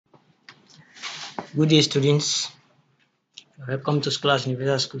Good day, students. Welcome to Scholars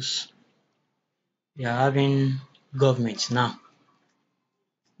Universal Schools. We are having government now.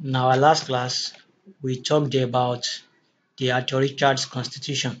 In our last class, we talked about the Arthur Richards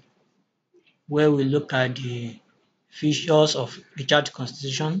Constitution, where we look at the features of Richard's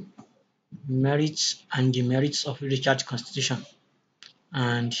Constitution, merits and demerits of Richard's Constitution.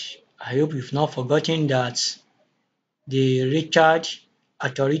 And I hope you've not forgotten that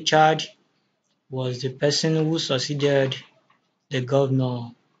Arthur Richard was the person who succeeded the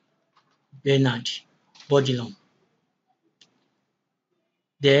governor Bernard Bodilon.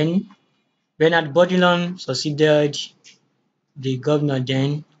 Then Bernard Bodilon succeeded the governor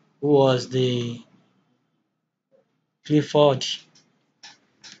then, who was the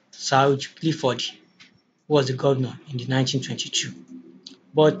Sir Clifford, who was the governor in the 1922.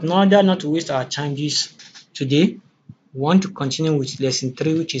 But in order not to waste our time today, we want to continue with lesson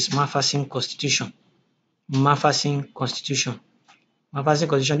 3, which is Macpherson Constitution. Macpherson Constitution. Macpherson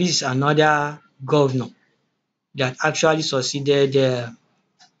Constitution, this is another governor that actually succeeded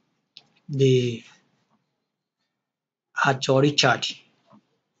the Arthur Richard,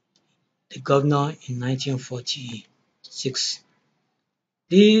 the governor in 1946.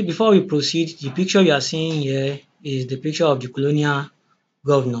 Before we proceed, the picture you are seeing here is the picture of the colonial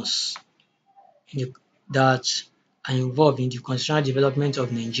governors that are involved in the constitutional development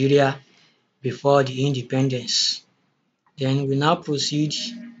of Nigeria before the independence. Then we now proceed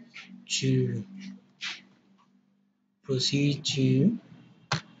to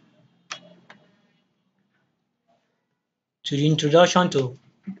the introduction to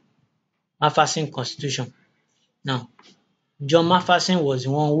Macpherson Constitution. Now, John Macpherson was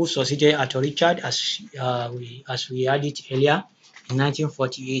the one who succeeded Arthur Richard, as we had it earlier, in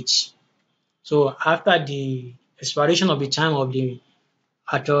 1948. So after the expiration of the time of the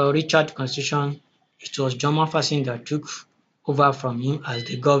Arthur Richard Constitution, it was John Macpherson that took over from him as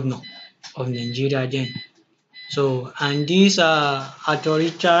the governor of Nigeria then. So, and this John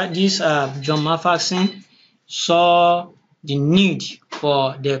Macpherson saw the need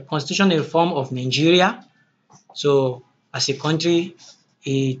for the constitutional reform of Nigeria. So, as a country,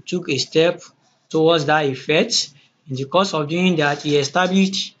 he took a step towards that effect. In the course of doing that, he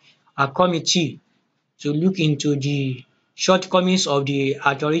established a committee to look into the shortcomings of the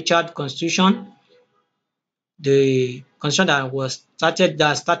Arthur Richard Constitution, the constitution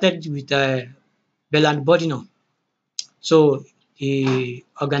that started with Bernard Bodilon. So they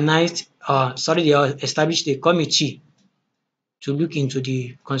established a committee to look into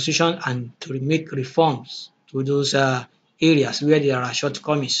the constitution and to make reforms to those areas where there are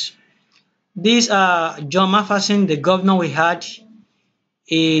shortcomings. This John Macpherson, the governor we had,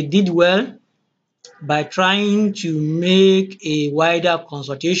 he did well by trying to make a wider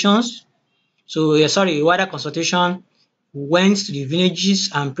consultation. A wider consultation went to the villages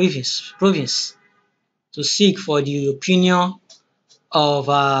and province to seek for the opinion of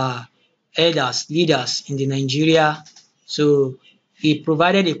leaders in the Nigeria. So he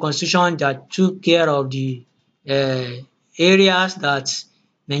provided a constitution that took care of the areas that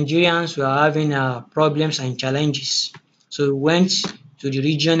Nigerians were having problems and challenges. So he went to the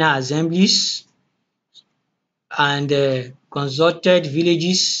regional assemblies and consulted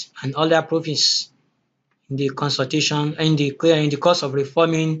villages and other provinces in the consultation in the course of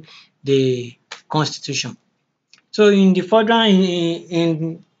reforming the constitution. So in the further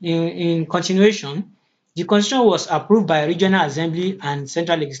in continuation, the constitution was approved by regional assembly and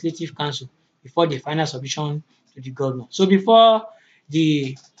central legislative council before the final submission to the governor. So before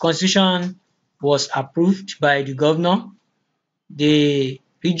the constitution was approved by the governor, the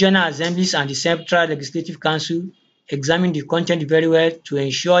regional assemblies and the central legislative council examined the content very well to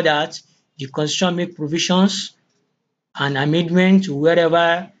ensure that the constitution made provisions and amendments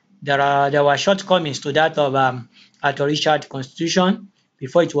wherever there were shortcomings to that of Arthur Richard Constitution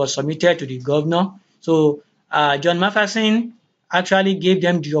before it was submitted to the governor. So John Macpherson actually gave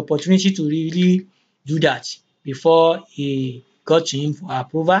them the opportunity to really do that before he got to him for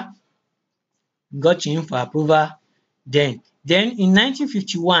approval. Then in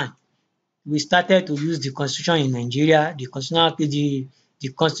 1951, we started to use the constitution in Nigeria. The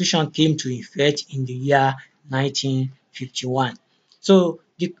constitution came to effect in the year 1951. So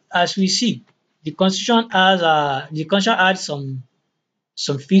as we see, the constitution had some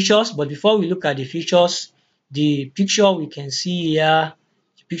features, but before we look at the features, the picture we can see here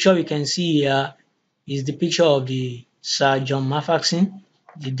is the picture of the Sir John Macpherson,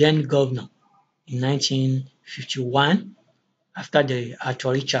 the then governor in 1951, after the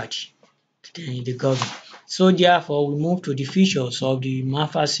Arthur Richard, the governor. So therefore, we move to the features of the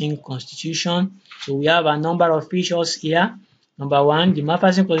Macpherson Constitution. So we have a number of features here. Number one, the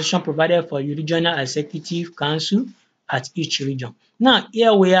Macpherson Constitution provided for a regional executive council at each region. Now,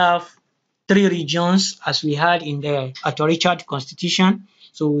 here we have three regions as we had in the Arthur Richard Constitution.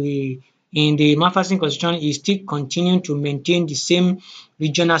 So we in the Macpherson Constitution is still continuing to maintain the same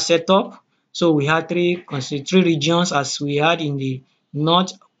regional setup. So we had three regions as we had in the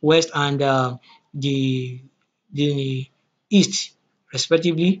north, west, and the the east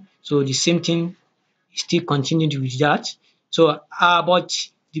respectively. So the same thing still continued with that. So but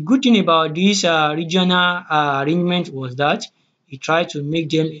the good thing about this regional arrangement was that he tried to make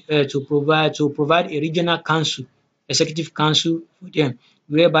them to provide a regional council, executive council for them,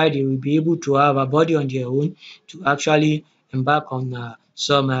 whereby they will be able to have a body on their own to actually embark on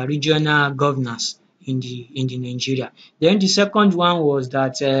some regional governance in the Nigeria. Then the second one was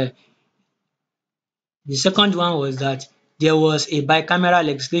that there was a bicameral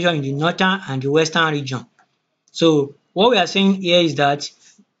legislation in the northern and the western region. So what we are saying here is that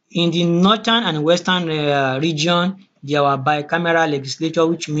in the northern and western region, there were bicameral legislature,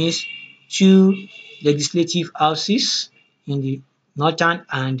 which means two legislative houses in the northern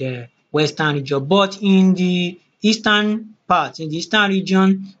and western region. But in the eastern part, in the eastern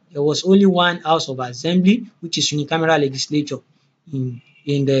region, there was only one house of assembly, which is unicameral legislature in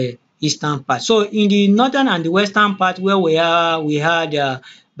the eastern part. So in the northern and the western part where we had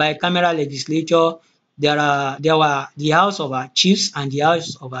bicameral legislature, there were the House of Chiefs and the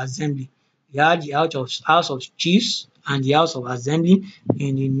House of Assembly. We had the House of Chiefs and the House of Assembly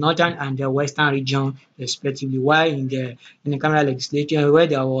in the northern and the western region respectively, while in the unicameral legislature where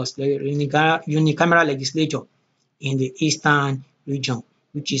there was the unicameral legislature in the eastern region,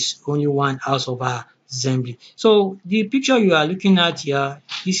 which is only one House of Assembly. So the picture you are looking at here,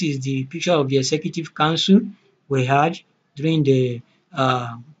 this is the picture of the Executive Council we had during the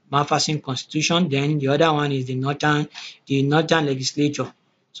Macpherson Constitution. Then the other one is the northern legislature.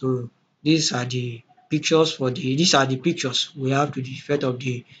 So these are the pictures we have to the effect of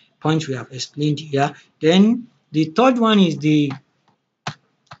the points we have explained here. Then the third one is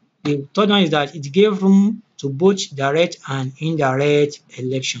that it gave room to both direct and indirect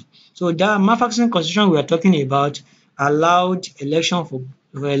election. So that Macpherson Constitution we are talking about allowed election for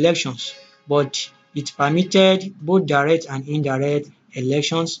elections, but it permitted both direct and indirect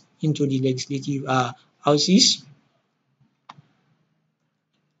elections into the legislative houses.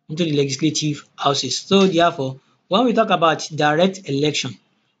 So therefore, when we talk about direct election,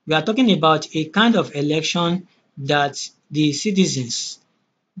 we are talking about a kind of election that the citizens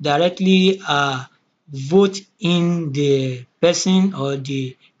directly vote in the person or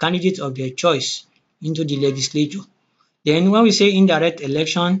the candidate of their choice into the legislature. Then when we say indirect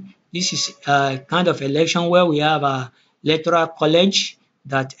election, this is a kind of election where we have a electoral college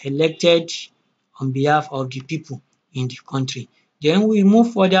that elected on behalf of the people in the country. Then we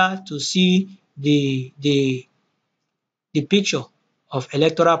move further to see the picture of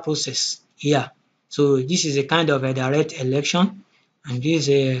electoral process here. So this is a kind of a direct election, and these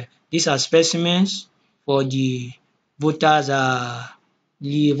are specimens for the voters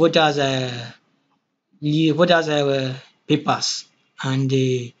papers, and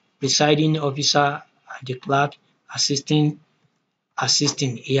the presiding officer and the clerk assisting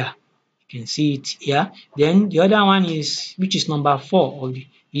here. You can see it here. Then the other one is, which is number 4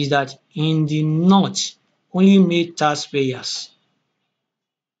 is that in the north, only male taxpayers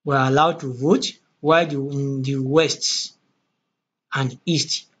were allowed to vote, while in the west and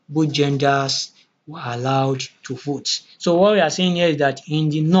east, both genders were allowed to vote. So what we are saying here is that in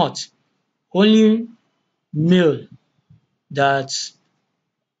the north, only male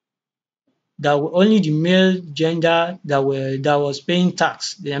only the male gender that was paying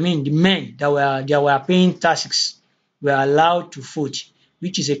tax, I mean the men that were paying taxes, were allowed to vote,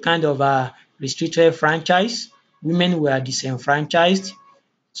 which is a kind of a restricted franchise. Women were disenfranchised.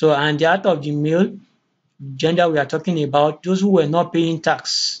 So, and the out of the male gender we are talking about, those who were not paying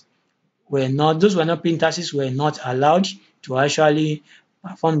taxes were not allowed to actually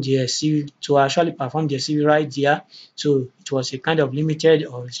perform their civil rights there. So it was a kind of limited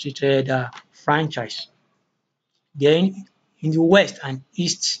or restricted franchise. Then in the west and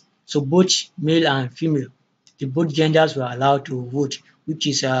east, so both male and female, both genders were allowed to vote, which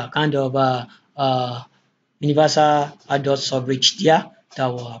is a kind of universal adult suffrage there that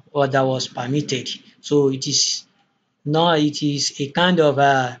was permitted. So it is a kind of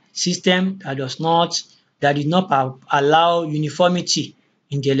a system that did not allow uniformity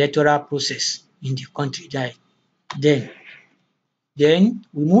in the electoral process in the country. Then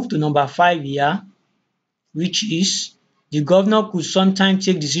we move to number 5 here. which is the governor could sometimes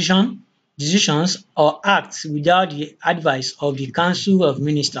take decisions or act without the advice of the council of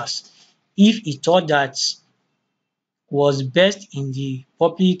ministers if he thought that was best in the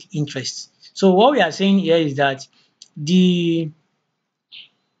public interest. So what we are saying here is that the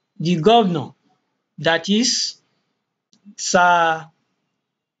the governor, that is Sir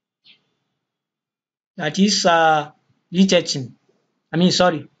Littleton,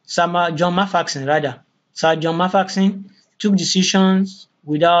 John Macpherson rather. Sir John Macpherson took decisions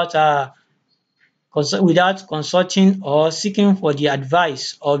without consulting or seeking for the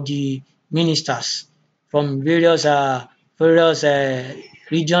advice of the ministers from various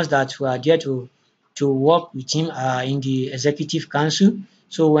regions that were there to work with him in the executive council.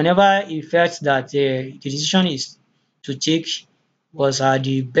 So whenever he felt that the decision is to take was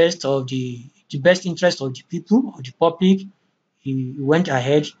the best interest of the people, of the public, he went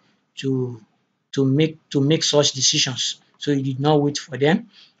ahead to make such decisions. So he did not wait for them.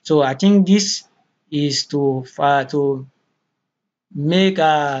 So I think this is to make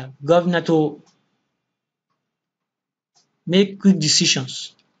a governor to make quick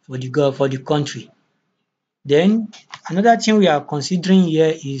decisions for the country. Then another thing we are considering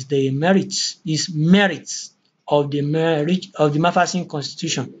here is the merits of the Macpherson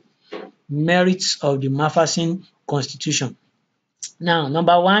Constitution. Merits of the Macpherson Constitution. Now,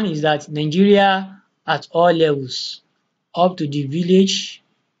 number one is that Nigeria at all levels, up to the village,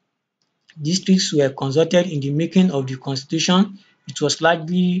 districts were consulted in the making of the constitution. It was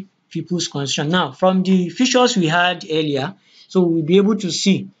largely people's constitution. Now, from the features we had earlier, so we'll be able to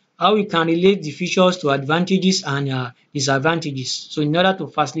see how we can relate the features to advantages and disadvantages. So in order to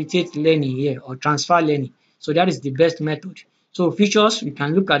facilitate learning here or transfer learning, so that is the best method. So features, we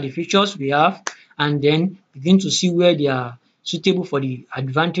can look at the features we have and then begin to see where they are suitable for the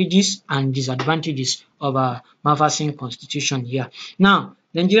advantages and disadvantages of our Macpherson Constitution here. Now,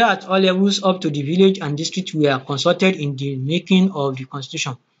 Nigeria at all levels up to the village and district were consulted in the making of the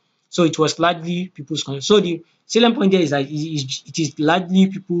constitution. So it was largely people's constitution. So the salient point there is that it is largely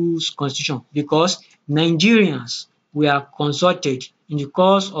people's constitution because Nigerians were consulted in the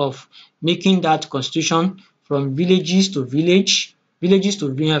course of making that constitution from villages to village,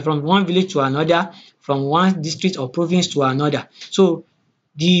 from one village to another, from one district or province to another. So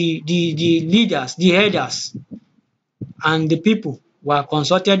the leaders, the headers, and the people were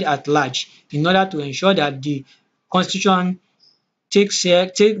consulted at large in order to ensure that the constitution took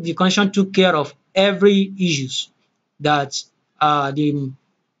care of every issues that the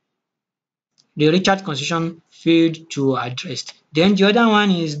Richard Constitution failed to address. Then the other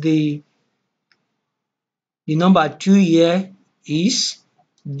one is the number 2 here is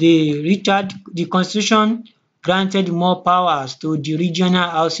the Constitution granted more powers to the regional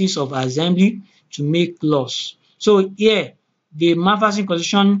houses of assembly to make laws. So here, the Macpherson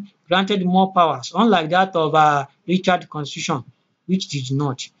Constitution granted more powers, unlike that of Richard Constitution, which did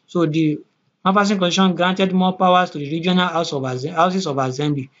not. So the Macpherson Constitution granted more powers to the regional houses of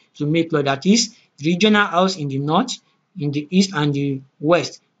assembly to make law. That is, the regional house in the north, in the east, and the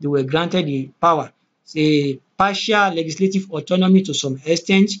west, they were granted the power, a partial legislative autonomy to some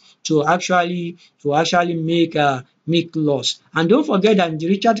extent to actually make laws. And don't forget that in the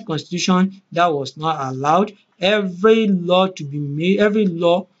Richard Constitution, that was not allowed. Every law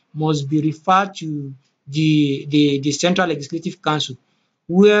must be referred to the Central Legislative Council,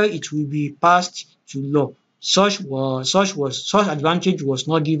 where it will be passed to law. Such advantage was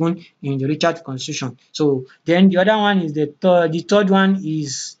not given in the Richard Constitution. So then the other one is the third one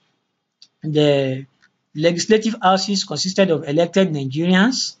is the legislative houses consisted of elected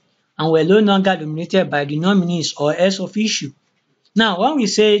Nigerians and were no longer dominated by the nominees or ex officio. Now, when we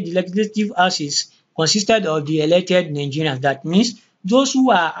say the legislative houses consisted of the elected Nigerians, that means those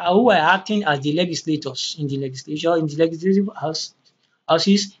who are acting as the legislators in the legislative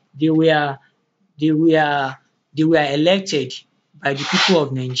houses, they were elected by the people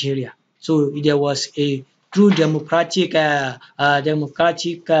of Nigeria. So there was a true democratic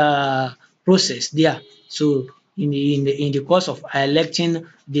process there. So in the course of electing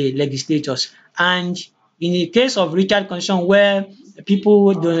the legislators, and in the case of Richard Constitution, where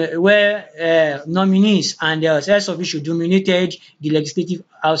nominees and the ex officio dominated the legislative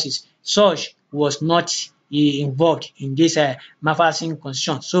houses, such was not involved in this Macpherson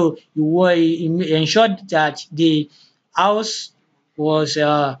Constitution. So he ensured that the house was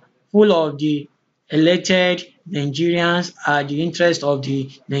full of the elected Nigerians at the interest of the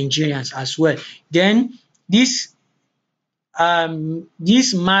Nigerians as well. Then this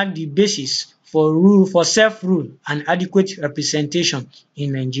marked the basis for self-rule and adequate representation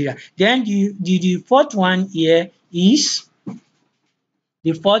in Nigeria. Then the fourth one here is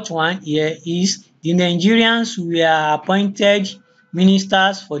the Nigerians were appointed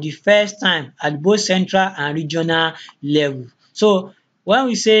ministers for the first time at both central and regional level. So when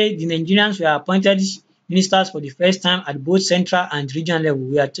we say the Nigerians were appointed ministers for the first time at both central and regional level,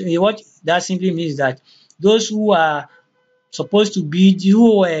 what that simply means that those who are supposed to be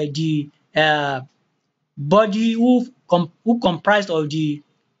who were the body who comprised of the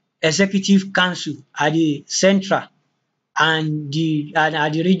executive council at the central and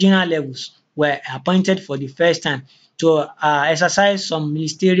at the regional levels were appointed for the first time to exercise some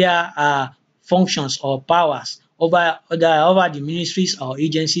ministerial functions or powers over the ministries or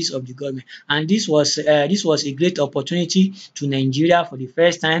agencies of the government. And this was a great opportunity to Nigeria for the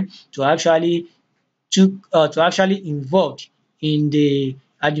first time to actually involved in the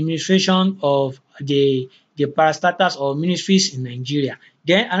administration of the parastatals or ministries in Nigeria.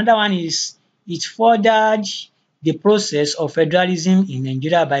 Then another one is it furthered the process of federalism in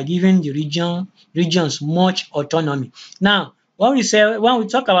Nigeria by giving the regions much autonomy. Now, when we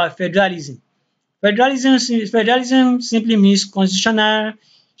talk about federalism simply means constitutional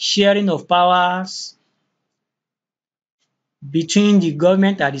sharing of powers between the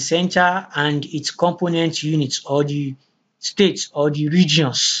government at the center and its component units or the states or the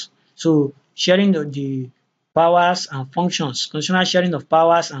regions. So sharing of the powers and functions, constitutional sharing of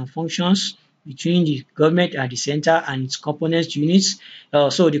powers and functions between the government at the center and its component units.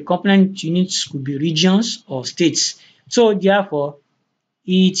 So the component units could be regions or states. So therefore,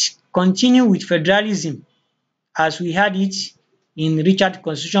 it continued with federalism as we had it in Richard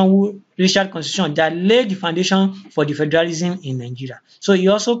Constitution that laid the foundation for the federalism in Nigeria. So he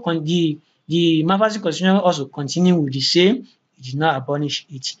also the Macpherson Constitution also continued with the same. He did not abolish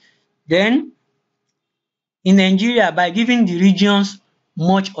it. Then in Nigeria, by giving the regions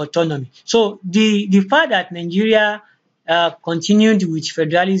much autonomy. So the fact that Nigeria continued with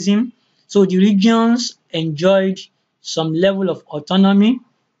federalism, so the regions enjoyed some level of autonomy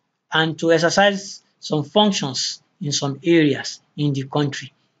and to exercise some functions in some areas in the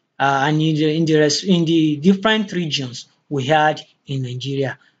country and in the different regions we had in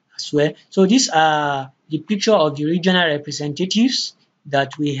Nigeria as well. So these are the picture of the regional representatives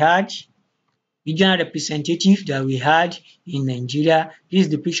that we had in Nigeria. This is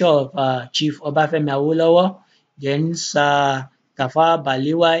the picture of Chief Obafemi Awolowo, then Sir Tafawa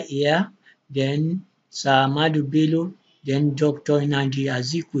Balewa here, then Sir Ahmadu Bello, then Dr. Nnamdi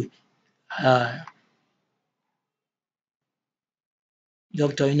Azikiwe.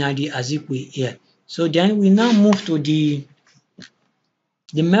 Here. So then we now move to the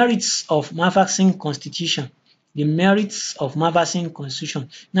merits of Macpherson Constitution. Now,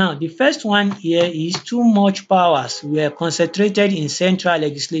 the first one here is too much powers were concentrated in central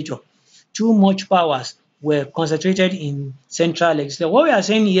legislature. What we are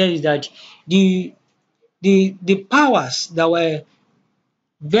saying here is that the powers that were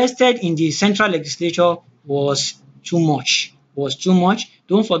vested in the central legislature was too much.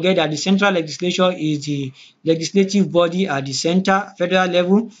 Don't forget that the central legislature is the legislative body at the federal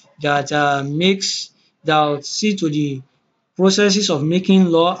level that see to the processes of making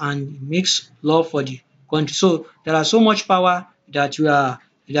law and makes law for the country. So there are so much power that were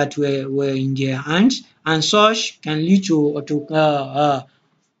in their hands, and such can lead to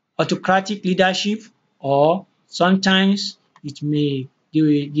autocratic leadership, or sometimes it may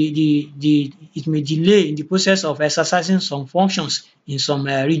delay in the process of exercising some functions in some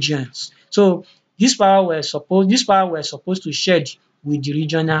regions. So these power were supposed to shed with the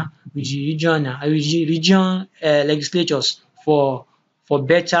region legislatures for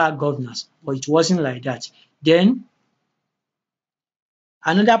better governance, but it wasn't like that. Then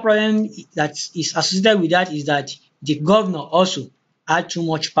another problem that is associated with that is that the governor also had too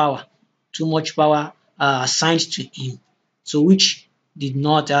much power assigned to him, so which did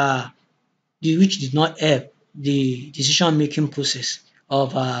not help the decision-making process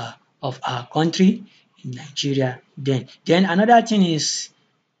of our country in Nigeria. Then another thing is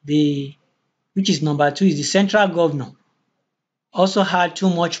which is number 2, is the central governor also had too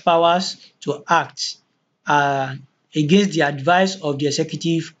much powers to act against the advice of the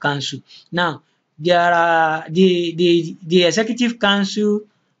executive council. Now, there are the executive council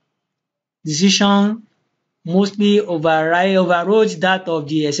decision mostly overrode that of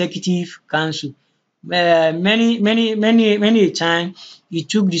the executive council. Many a time he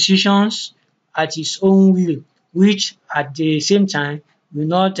took decisions at his own will, which at the same time will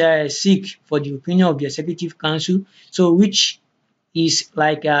not seek for the opinion of the executive council, so which is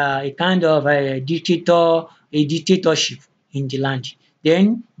like a kind of a dictatorship in the land.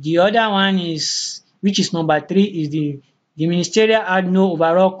 Then the other one is, which is number three, is the ministerial had no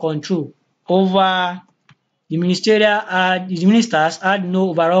overall control over the ministers had no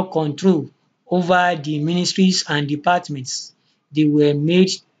overall control over the ministries and departments. They were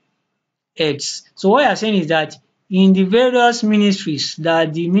made heads. So what you are saying is that in the various ministries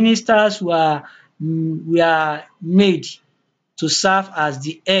that the ministers were made to serve as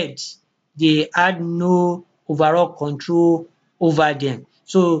the heads, they had no overall control over them.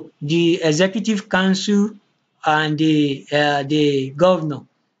 So the executive council and the governor,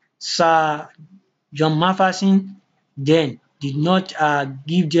 Sir John Macpherson, then did not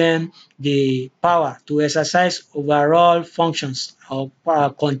give them the power to exercise overall functions or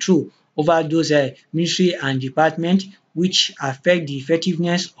control over those ministry and department, which affect the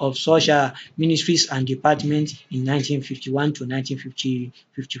effectiveness of such ministries and departments in 1951 to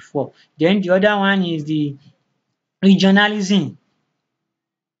 1954. Then the other one is the regionalism.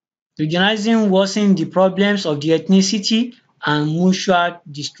 Regionalism worsened the problems of the ethnicity and mutual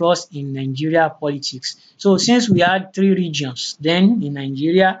distrust in Nigeria politics. So since we had three regions then in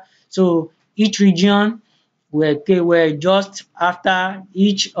Nigeria, so each region were just after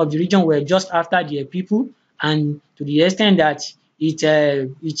each of the region were just after their people, and to the extent that it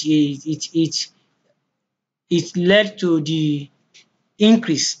led to the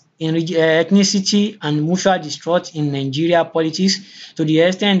increase in ethnicity and mutual distrust in Nigeria politics, to the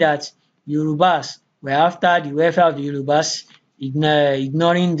extent that Yorubas were after the welfare of the Yorubas,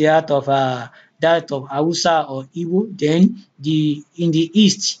 ignoring that of Hausa or Igbo. Then in the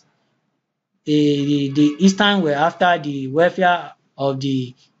east, the eastern were after the welfare of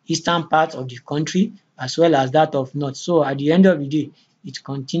the eastern part of the country as well as that of north. So at the end of the day, it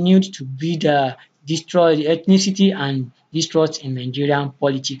continued to be destroy the ethnicity and distrust in Nigerian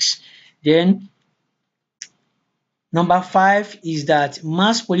politics. Then number five is that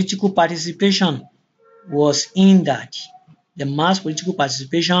mass political participation was hindered. The mass political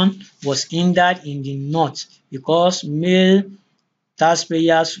participation was hindered in the north because male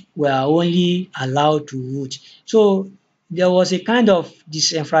taxpayers were only allowed to vote. So there was a kind of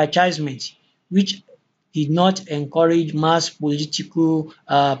disenfranchisement which did not encourage mass political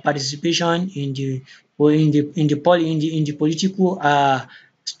participation in the political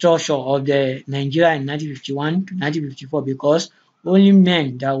structure of the Nigeria in 1951 to 1954, because only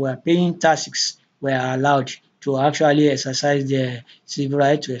men that were paying taxes were allowed to actually exercise their civil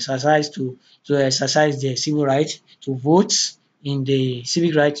right, to exercise their civil right to vote in the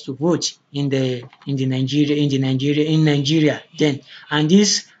civic right to vote in Nigeria then. And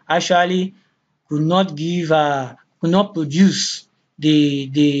this actually could not produce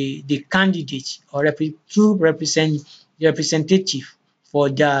the candidate or true representative for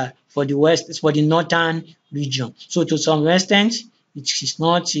the northern region. So to some extent, it is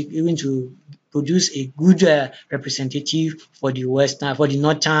not even to produce a good representative for the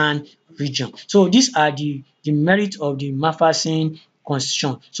northern region. So these are the merits of the Macpherson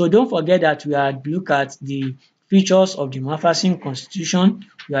Constitution. So don't forget that we had looked at the features of the Macpherson Constitution.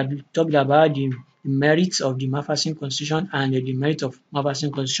 We had talked about the merits of the Macpherson Constitution and the merit of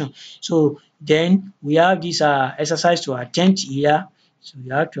Macpherson Constitution. So then we have this exercise to attend here. So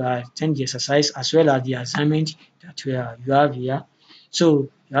you have to attend the exercise as well as the assignment that you have here. So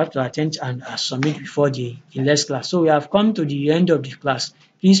you have to attend and submit before the next class. So we have come to the end of the class.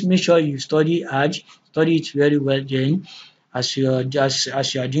 Please make sure you study hard, study it very well. Then, as you are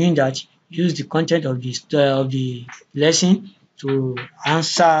doing that, use the content of the lesson to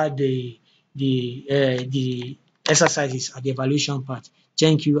answer the exercises at the evaluation part.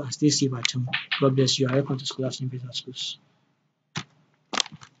 Thank you and stay safe at home. God bless you. I welcome to School of St. Peter's Schools.